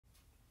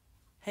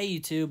Hey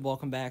YouTube,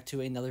 welcome back to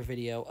another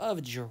video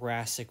of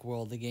Jurassic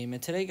World the game.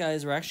 And today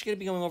guys, we're actually going to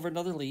be going over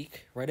another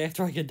leak right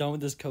after I get done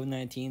with this code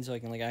 19 so I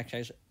can like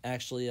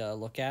actually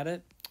look at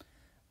it.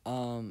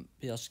 But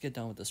yeah, let's just get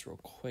done with this real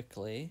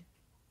quickly.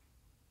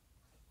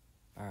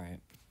 Alright.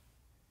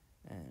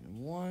 And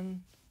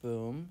 1,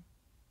 boom.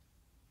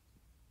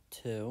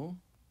 2.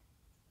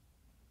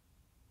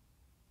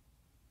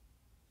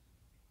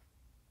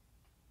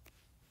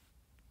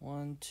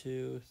 One,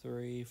 2,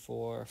 3,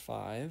 4,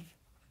 5.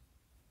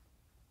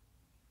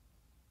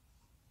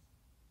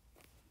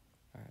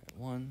 Alright,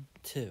 1,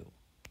 2,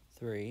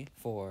 3,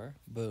 4,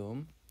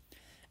 boom.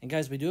 And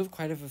guys, we do have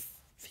quite a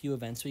few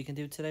events we can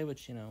do today,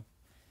 which, you know,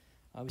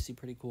 obviously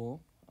pretty cool.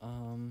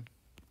 I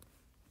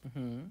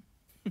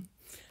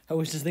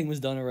wish this thing was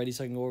done already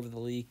so I can go over the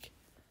leak.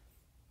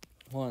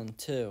 1,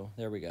 2,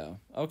 there we go.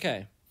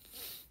 Okay.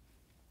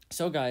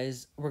 So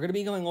guys, we're going to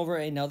be going over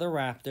another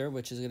raptor,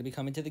 which is going to be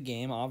coming to the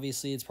game.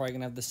 Obviously, it's probably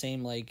going to have the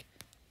same, like,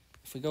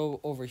 if we go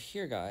over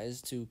here,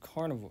 guys, to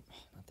carnivore,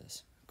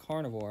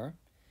 carnivore.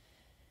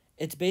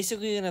 It's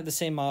basically going to have the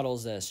same model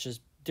as this, just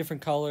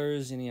different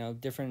colors and, you know,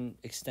 different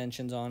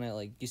extensions on it.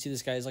 Like, you see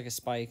this guy's like a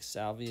Spikes,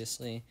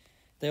 obviously.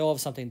 They all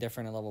have something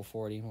different at level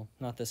 40. Well,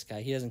 not this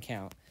guy. He doesn't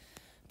count.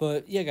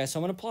 But, yeah, guys, so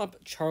I'm going to pull up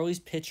Charlie's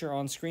picture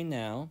on screen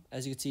now.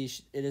 As you can see,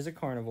 it is a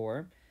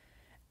carnivore.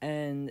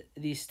 And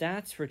the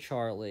stats for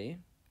Charlie,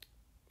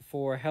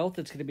 for health,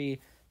 it's going to be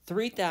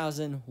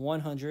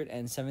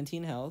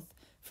 3,117 health.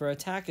 For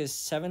attack is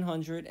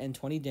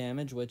 720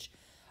 damage, which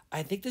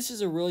I think this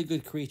is a really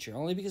good creature,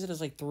 only because it has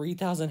like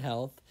 3,000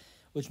 health,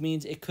 which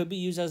means it could be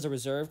used as a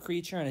reserve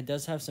creature, and it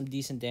does have some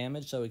decent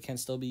damage, so it can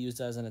still be used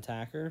as an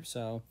attacker,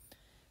 so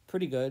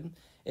pretty good.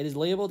 It is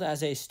labeled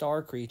as a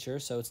star creature,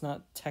 so it's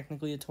not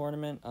technically a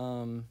tournament.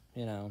 You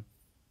know,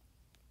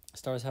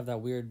 stars have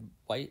that weird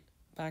white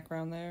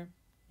background there,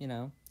 you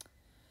know.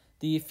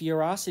 The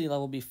ferocity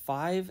level will be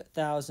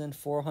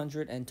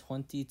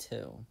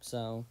 5,422,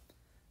 so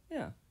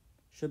yeah,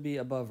 should be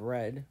above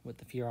red with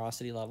the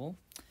ferocity level.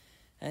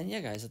 And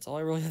yeah, guys, that's all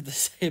I really have to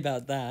say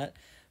about that.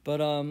 But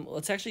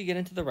let's actually get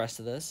into the rest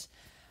of this.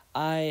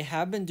 I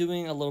have been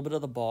doing a little bit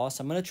of the boss.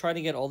 I'm going to try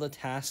to get all the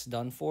tasks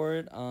done for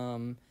it.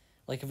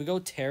 Like, if we go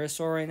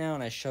Pterosaur right now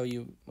and I show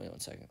you... Wait 1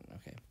 second.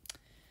 Okay.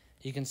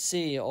 You can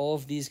see all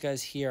of these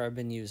guys here I've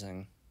been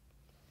using.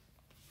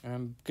 And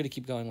I'm going to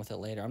keep going with it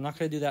later. I'm not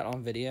going to do that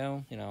on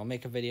video. You know, I'll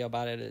make a video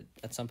about it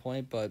at some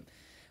point. But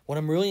what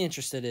I'm really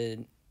interested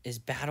in is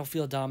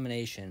Battlefield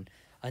Domination.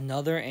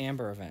 Another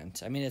Amber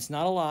event. I mean, it's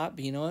not a lot,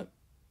 but you know what?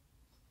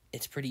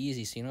 It's pretty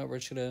easy, so you know what? We're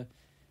just gonna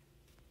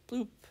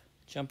bloop,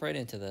 jump right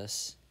into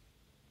this.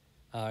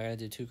 I gotta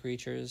do 2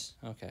 creatures.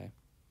 Okay.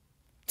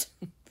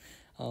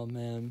 Oh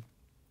man.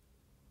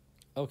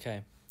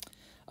 Okay.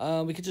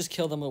 We could just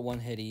kill them with 1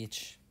 hit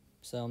each,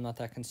 so I'm not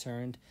that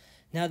concerned.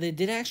 Now they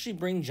did actually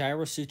bring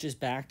Gyrosuchus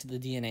back to the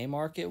DNA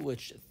market,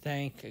 which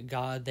thank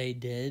God they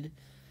did,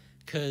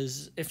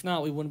 because if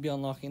not, we wouldn't be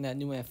unlocking that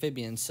new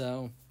amphibian.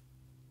 So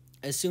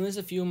as soon as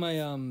a few of my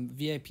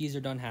VIPs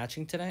are done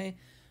hatching today,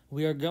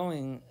 we are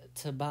going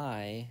to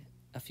buy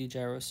a few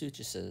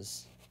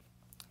Gyrosuchuses,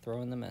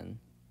 throwing them in,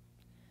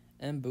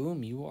 and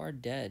boom, you are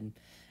dead.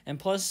 And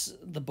plus,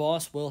 the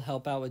boss will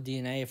help out with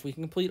DNA. If we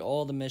can complete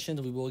all the missions,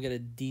 we will get a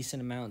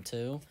decent amount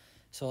too.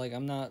 So, like,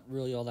 I'm not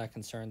really all that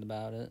concerned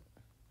about it.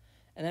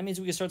 And that means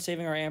we can start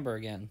saving our Amber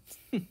again.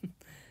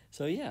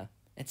 So, yeah.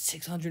 And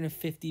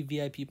 650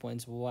 VIP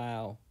points.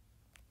 Wow.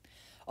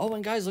 Oh,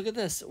 and guys, look at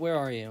this. Where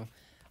are you?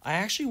 I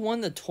actually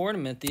won the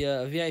tournament,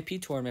 the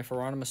VIP tournament for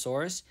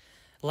Rhinomasaurus.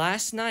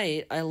 Last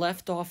night, I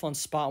left off on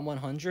spot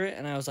 100,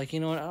 and I was like, you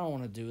know what, I don't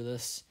want to do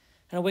this.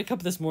 And I wake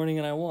up this morning,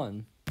 and I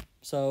won.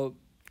 So,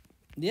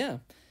 yeah.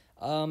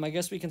 I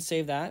guess we can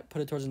save that,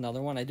 put it towards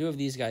another one. I do have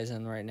these guys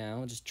in right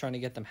now, just trying to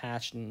get them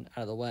hatched and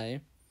out of the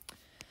way.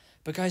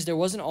 But, guys, there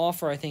was an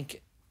offer, I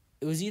think,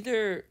 it was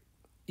either,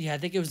 yeah, I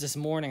think it was this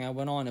morning I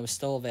went on, it was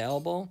still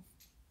available.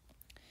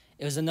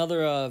 It was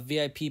another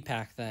VIP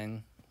pack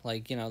thing,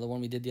 like, you know, the one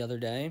we did the other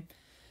day.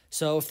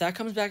 So, if that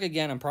comes back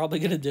again, I'm probably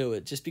going to do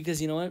it, just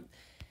because, you know what,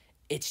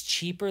 it's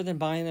cheaper than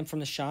buying them from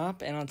the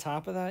shop, and on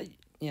top of that,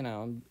 you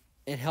know,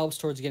 it helps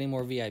towards getting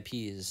more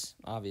VIPs,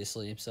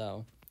 obviously,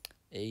 so,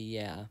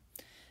 yeah.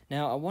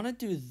 Now, I want to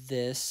do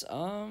this,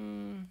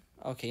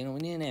 okay, you know,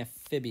 we need an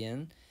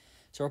amphibian,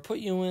 so I'll put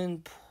you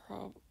in,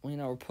 you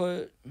know,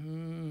 put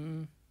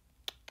you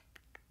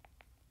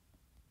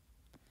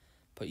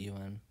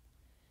in,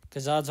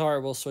 because odds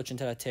are we'll switch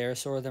into that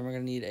pterosaur, then we're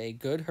going to need a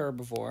good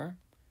herbivore,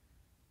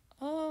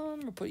 I'm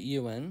going to put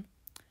you in.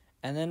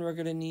 And then we're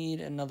going to need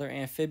another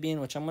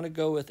amphibian, which I'm going to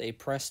go with a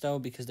Presto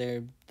because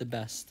they're the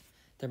best.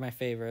 They're my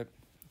favorite.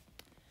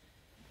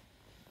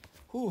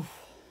 Whew.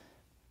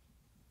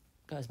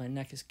 Guys, my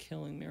neck is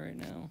killing me right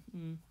now.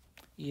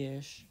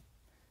 Yeesh.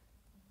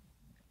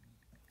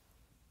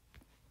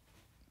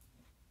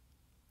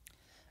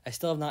 I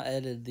still have not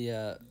edited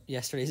the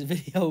yesterday's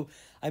video.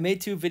 I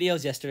made 2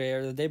 videos yesterday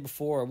or the day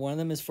before. One of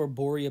them is for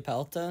Borea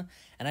Pelta,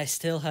 and I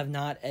still have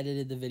not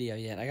edited the video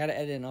yet. I got to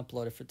edit and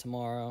upload it for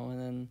tomorrow, and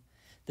then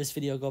this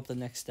video will go up the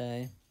next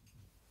day.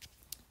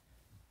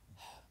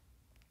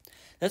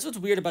 That's what's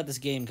weird about this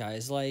game,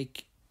 guys.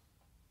 Like,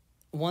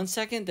 1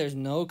 second there's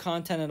no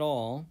content at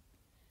all,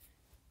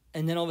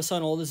 and then all of a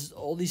sudden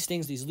all these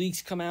things, these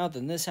leaks come out,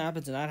 then this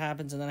happens and that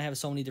happens, and then I have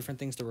so many different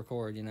things to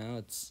record. You know,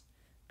 it's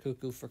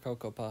cuckoo for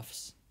Cocoa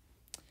Puffs.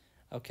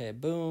 Okay,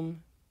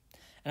 boom,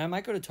 and I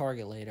might go to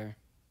Target later.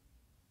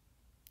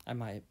 I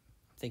might. I'm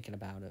thinking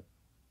about it.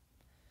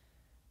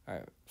 All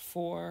right,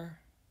 4.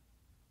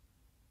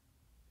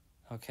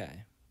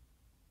 Okay.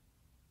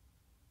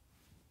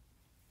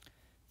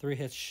 3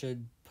 hits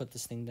should put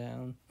this thing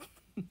down.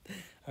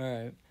 All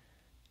right.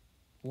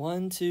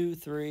 1, 2,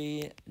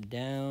 3,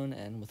 down,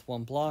 and with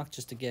 1 block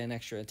just to get an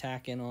extra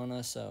attack in on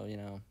us. So, you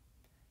know,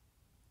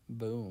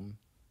 boom.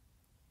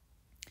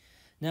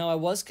 Now, I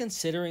was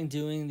considering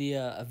doing the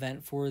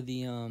event for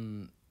the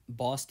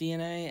boss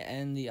DNA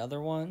and the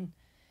other one.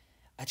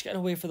 I just gotta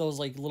wait for those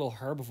like little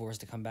herbivores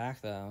to come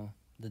back, though.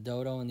 The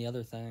dodo and the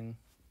other thing.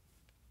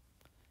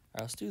 All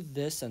right, let's do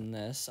this and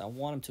this. I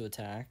want him to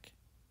attack.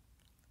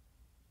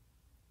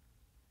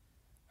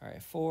 All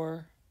right,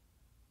 4.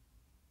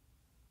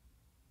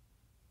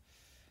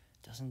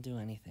 Doesn't do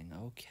anything.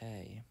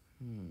 Okay.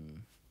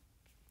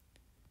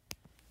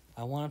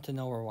 I want him to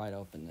know we're wide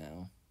open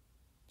now.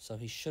 So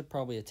he should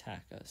probably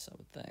attack us, I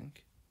would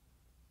think.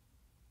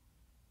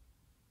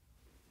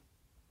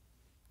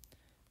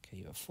 Okay,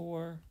 you have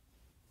 4.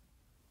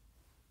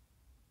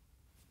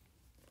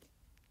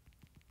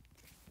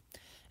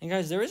 And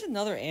guys, there is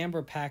another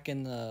amber pack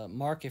in the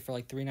market for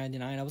like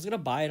 $3.99. I was going to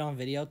buy it on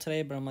video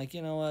today, but I'm like,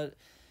 you know what?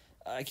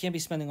 I can't be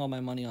spending all my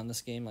money on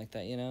this game like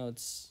that, you know?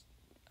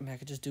 I mean, I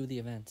could just do the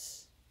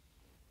events.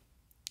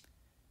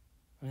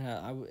 I mean,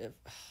 I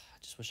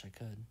just wish I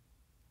could.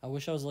 I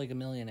wish I was like a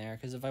millionaire,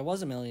 because if I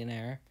was a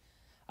millionaire,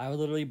 I would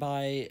literally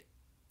buy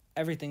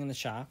everything in the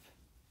shop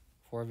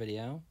for a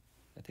video.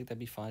 I think that'd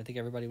be fun. I think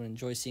everybody would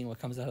enjoy seeing what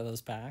comes out of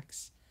those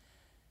packs.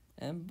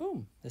 And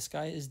boom, this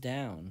guy is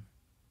down.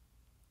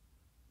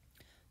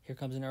 Here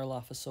comes an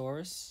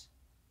Erlophosaurus.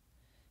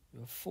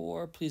 You have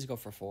 4. Please go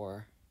for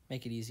 4.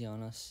 Make it easy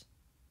on us.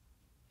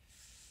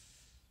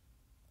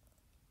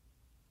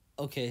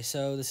 Okay,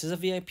 so this is a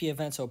VIP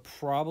event, so it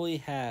probably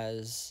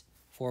has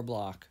 4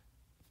 block.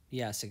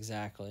 Yes,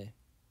 exactly.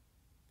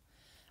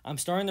 I'm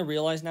starting to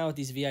realize now with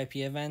these VIP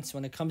events,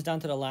 when it comes down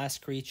to the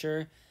last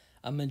creature,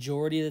 a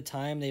majority of the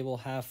time they will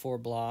have 4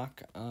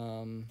 block.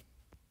 I'm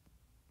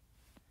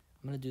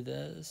going to do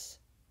this.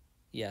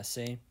 Yeah,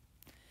 see?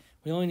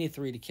 We only need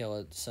 3 to kill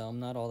it, so I'm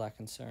not all that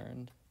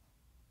concerned.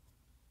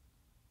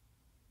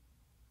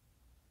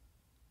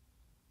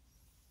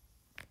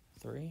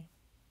 3.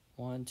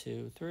 1,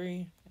 2,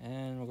 3.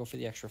 And we'll go for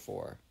the extra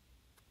 4.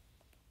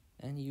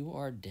 And you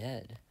are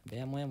dead.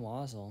 Bam, wham,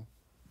 wazzle.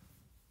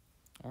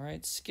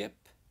 Alright, skip.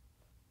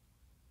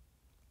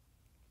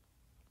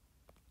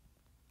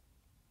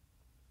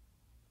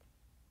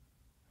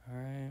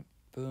 Alright,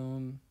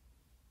 boom.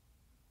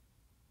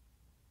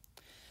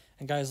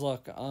 And guys,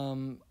 look,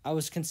 I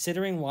was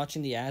considering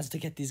watching the ads to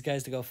get these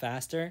guys to go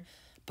faster,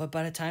 but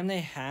by the time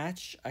they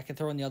hatch, I can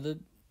throw in the other,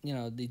 you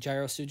know, the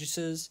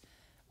Gyrosuguses,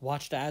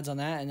 watch the ads on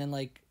that, and then,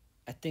 like,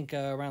 I think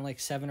around, like,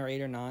 7 or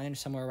 8 or 9,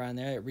 somewhere around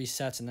there, it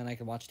resets, and then I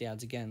can watch the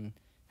ads again,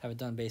 have it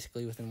done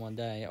basically within 1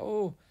 day.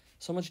 Oh,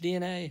 so much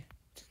DNA.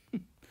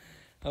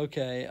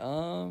 Okay,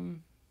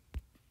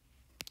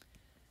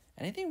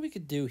 anything we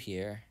could do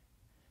here?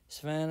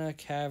 Savannah,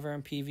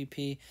 Cavern,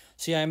 PvP.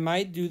 See, I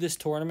might do this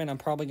tournament. I'm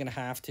probably going to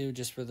have to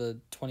just for the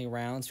 20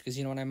 rounds because,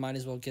 you know what, I might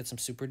as well get some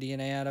super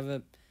DNA out of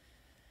it.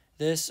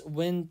 This,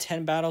 win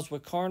 10 battles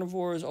with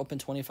carnivores, open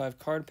 25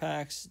 card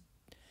packs,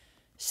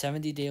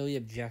 70 daily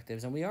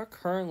objectives. And we are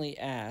currently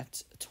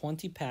at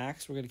 20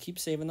 packs. We're going to keep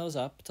saving those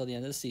up until the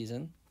end of the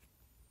season.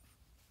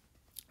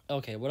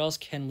 Okay, what else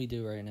can we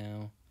do right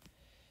now?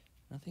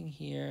 Nothing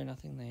here,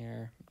 nothing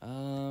there.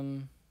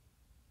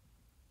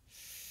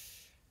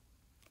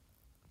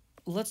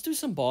 Let's do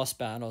some boss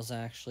battles,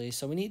 actually.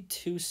 So we need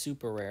 2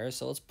 super rares.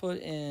 So let's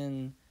put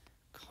in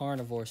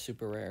carnivore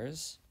super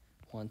rares.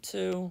 1,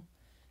 2.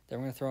 Then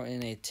we're going to throw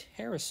in a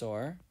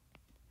pterosaur.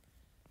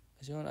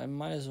 You know what? I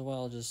might as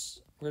well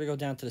just... We're going to go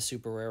down to the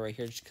super rare right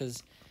here just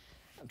because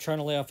I'm trying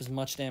to lay off as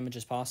much damage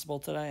as possible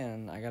today,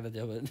 and I got to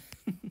do it.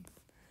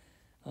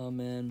 Oh,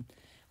 man.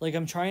 Like,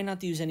 I'm trying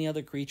not to use any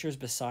other creatures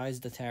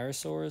besides the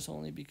pterosaurs,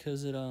 only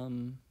because it,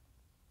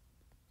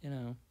 you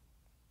know,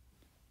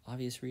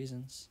 obvious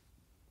reasons.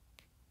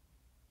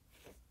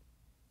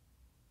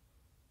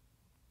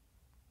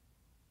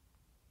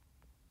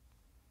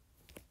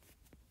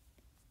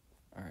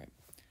 All right,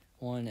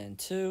 1 and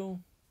 2.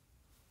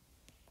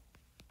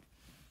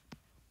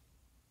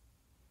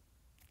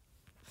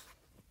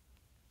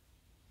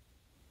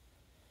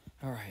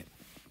 All right,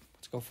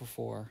 let's go for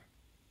 4.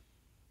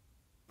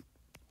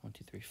 1,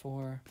 2, 3,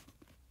 4.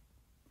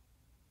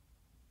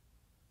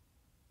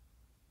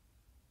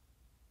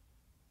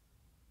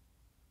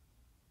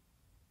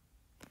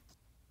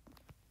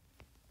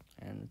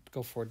 And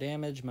go for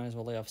damage. Might as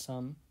well lay off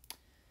some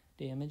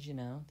damage, you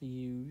know, the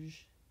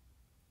huge.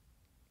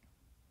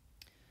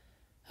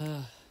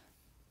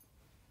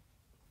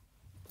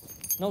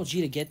 No,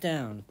 Gita, get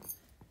down.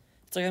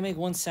 It's like I make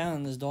one sound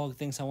and this dog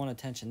thinks I want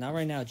attention. Not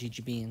right now,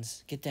 Gigi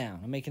Beans. Get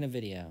down. I'm making a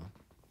video.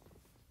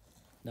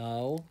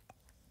 No.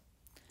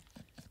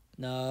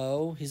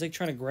 No. He's like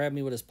trying to grab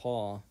me with his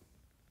paw.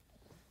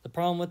 The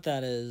problem with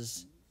that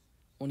is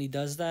when he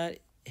does that,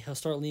 he'll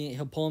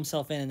pull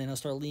himself in and then he'll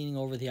start leaning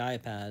over the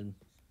iPad.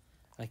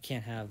 I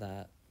can't have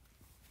that.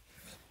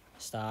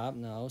 Stop.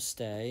 No.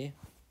 Stay.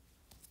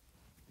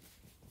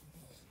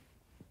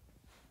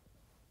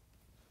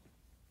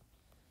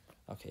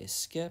 Okay,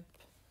 skip.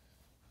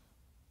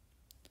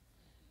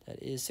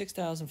 That is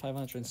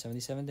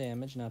 6,577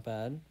 damage. Not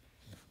bad.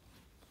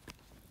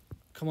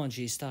 Come on,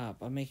 G, stop.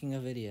 I'm making a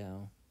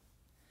video.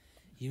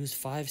 Use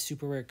 5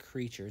 super rare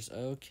creatures.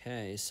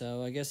 Okay,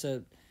 so I guess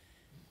that,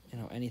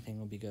 anything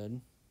will be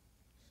good.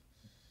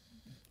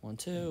 1,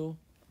 2.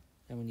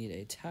 Then we need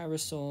a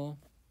Tarasol.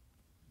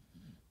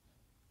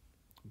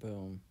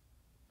 Boom.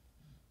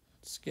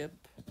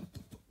 Skip.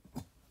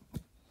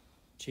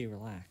 Gee,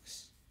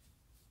 relax.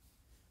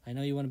 I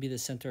know you want to be the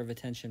center of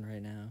attention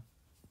right now.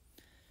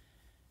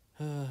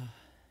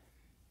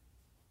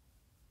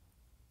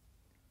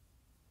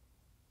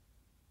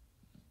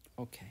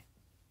 Okay.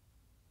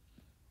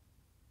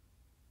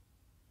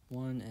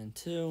 1 and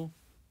 2.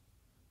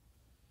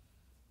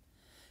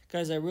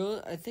 Guys,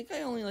 I think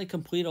I only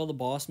complete all the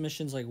boss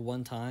missions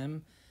one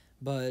time,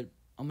 but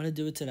I'm gonna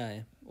do it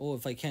today. Well,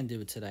 if I can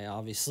do it today,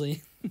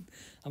 obviously.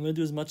 I'm gonna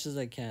do as much as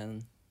I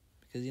can.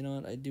 Because you know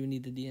what? I do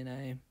need the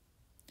DNA.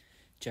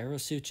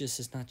 Gyrosuchus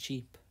is not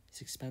cheap.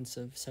 It's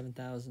expensive.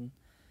 7,000.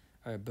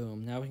 Alright,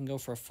 boom. Now we can go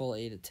for a full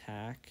 8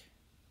 attack.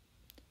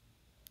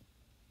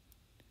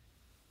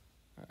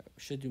 Alright,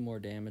 we should do more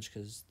damage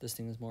because this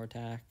thing is more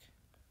attack.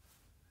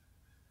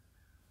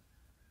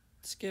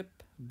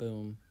 Skip.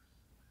 Boom.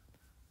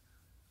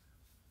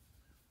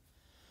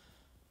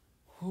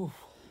 Whew.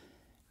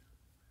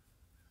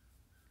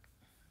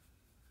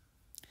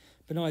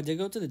 But no, I did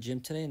go to the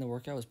gym today and the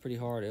workout was pretty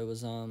hard. It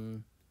was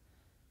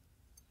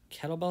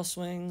kettlebell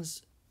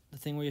swings, the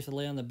thing where you have to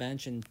lay on the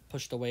bench and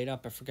push the weight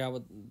up. I forgot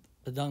what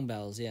the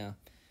dumbbells, yeah.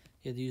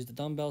 You had to use the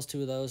dumbbells,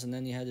 2 of those, and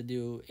then you had to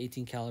do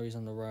 18 calories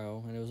on the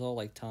row, and it was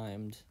all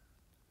timed.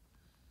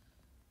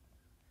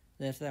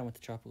 Then after that, I went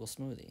to tropical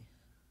smoothie.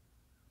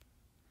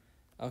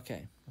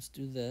 Okay, let's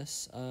do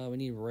this. We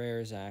need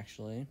rares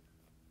actually.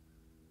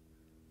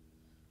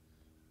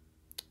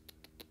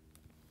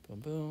 Boom,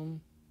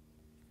 boom.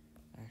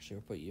 Actually,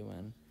 we'll put you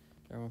in.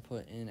 Then we're gonna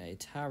put in a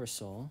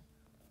Tarasol.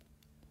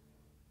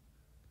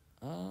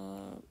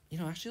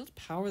 Actually, let's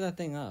power that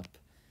thing up.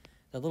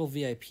 That little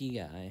VIP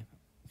guy.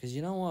 Because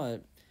you know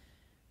what?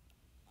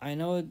 I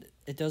know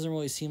it doesn't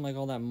really seem like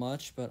all that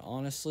much, but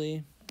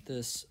honestly,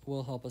 this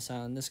will help us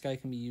out. And this guy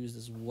can be used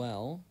as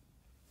well.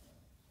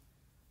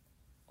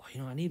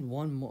 Oh, I need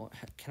one more.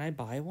 Can I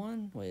buy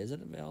one? Wait, is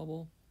it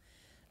available?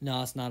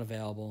 No, it's not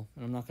available.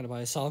 And I'm not going to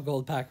buy a solid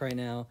gold pack right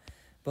now.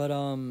 But,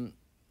 I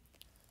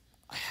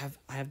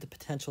have the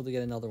potential to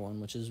get another one,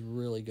 which is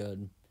really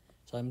good.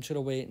 So I'm just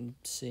going to wait and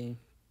see.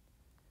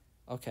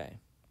 Okay,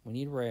 we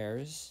need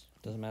rares.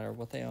 Doesn't matter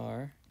what they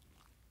are.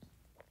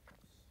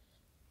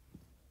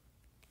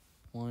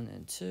 1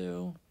 and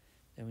 2.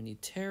 Then we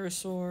need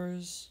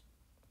pterosaurs.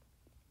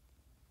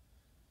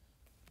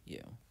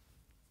 You.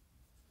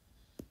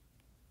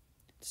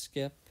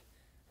 Skip.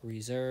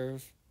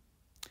 Reserve.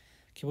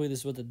 Can't believe this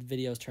is what the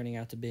video is turning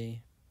out to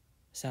be.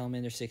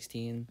 Salamander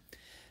 16.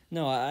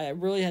 No, I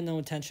really had no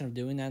intention of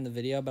doing that in the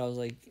video, but I was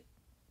like...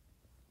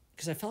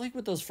 Because I felt like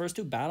with those first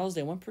 2 battles,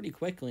 they went pretty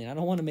quickly. And I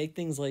don't want to make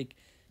things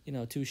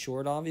too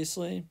short,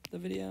 obviously, the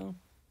video.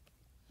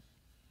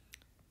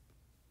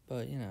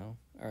 But,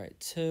 Alright,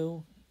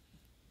 2.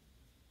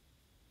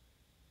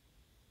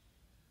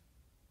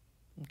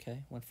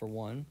 Okay, went for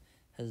 1.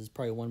 Has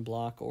probably 1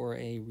 block or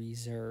a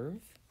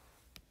reserve.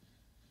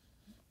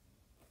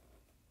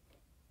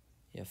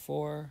 Yeah,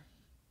 4.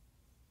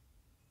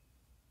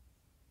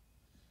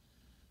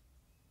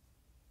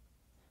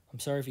 I'm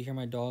sorry if you hear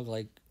my dog,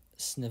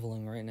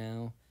 sniveling right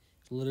now.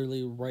 It's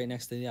literally right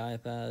next to the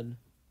iPad.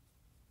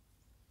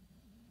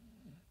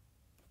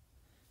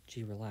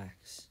 Gee,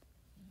 relax.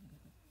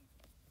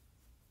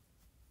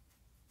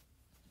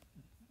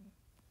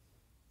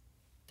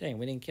 Dang,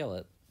 we didn't kill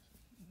it.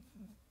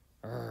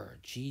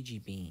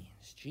 GG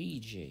Beans.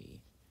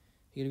 GG.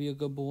 You gonna be a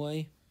good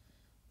boy?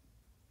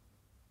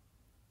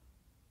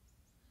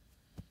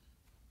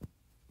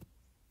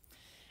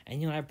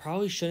 And, I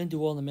probably shouldn't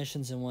do all the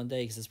missions in one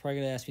day, because it's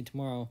probably gonna ask me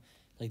tomorrow,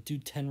 do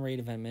 10 raid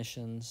event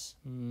missions.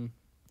 Boom,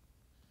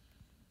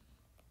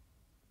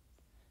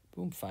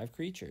 5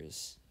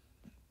 creatures.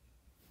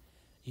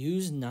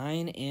 Use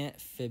 9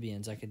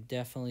 amphibians. I could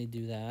definitely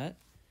do that.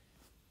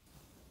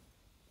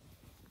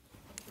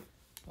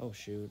 Oh,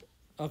 shoot.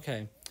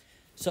 Okay.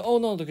 So, oh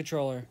no, the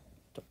controller.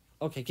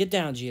 Okay, get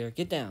down, Jeter.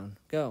 Get down.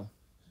 Go.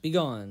 Be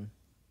gone.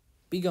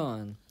 Be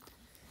gone.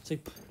 It's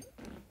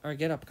alright,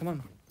 get up. Come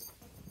on.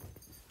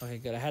 Okay,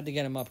 good. I had to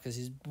get him up because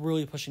he's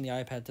really pushing the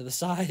iPad to the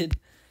side.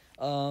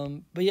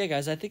 But yeah,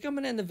 guys, I think I'm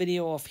going to end the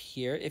video off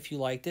here. If you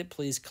liked it,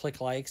 please click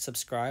like,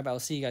 subscribe. I'll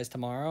see you guys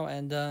tomorrow,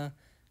 and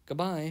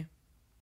goodbye.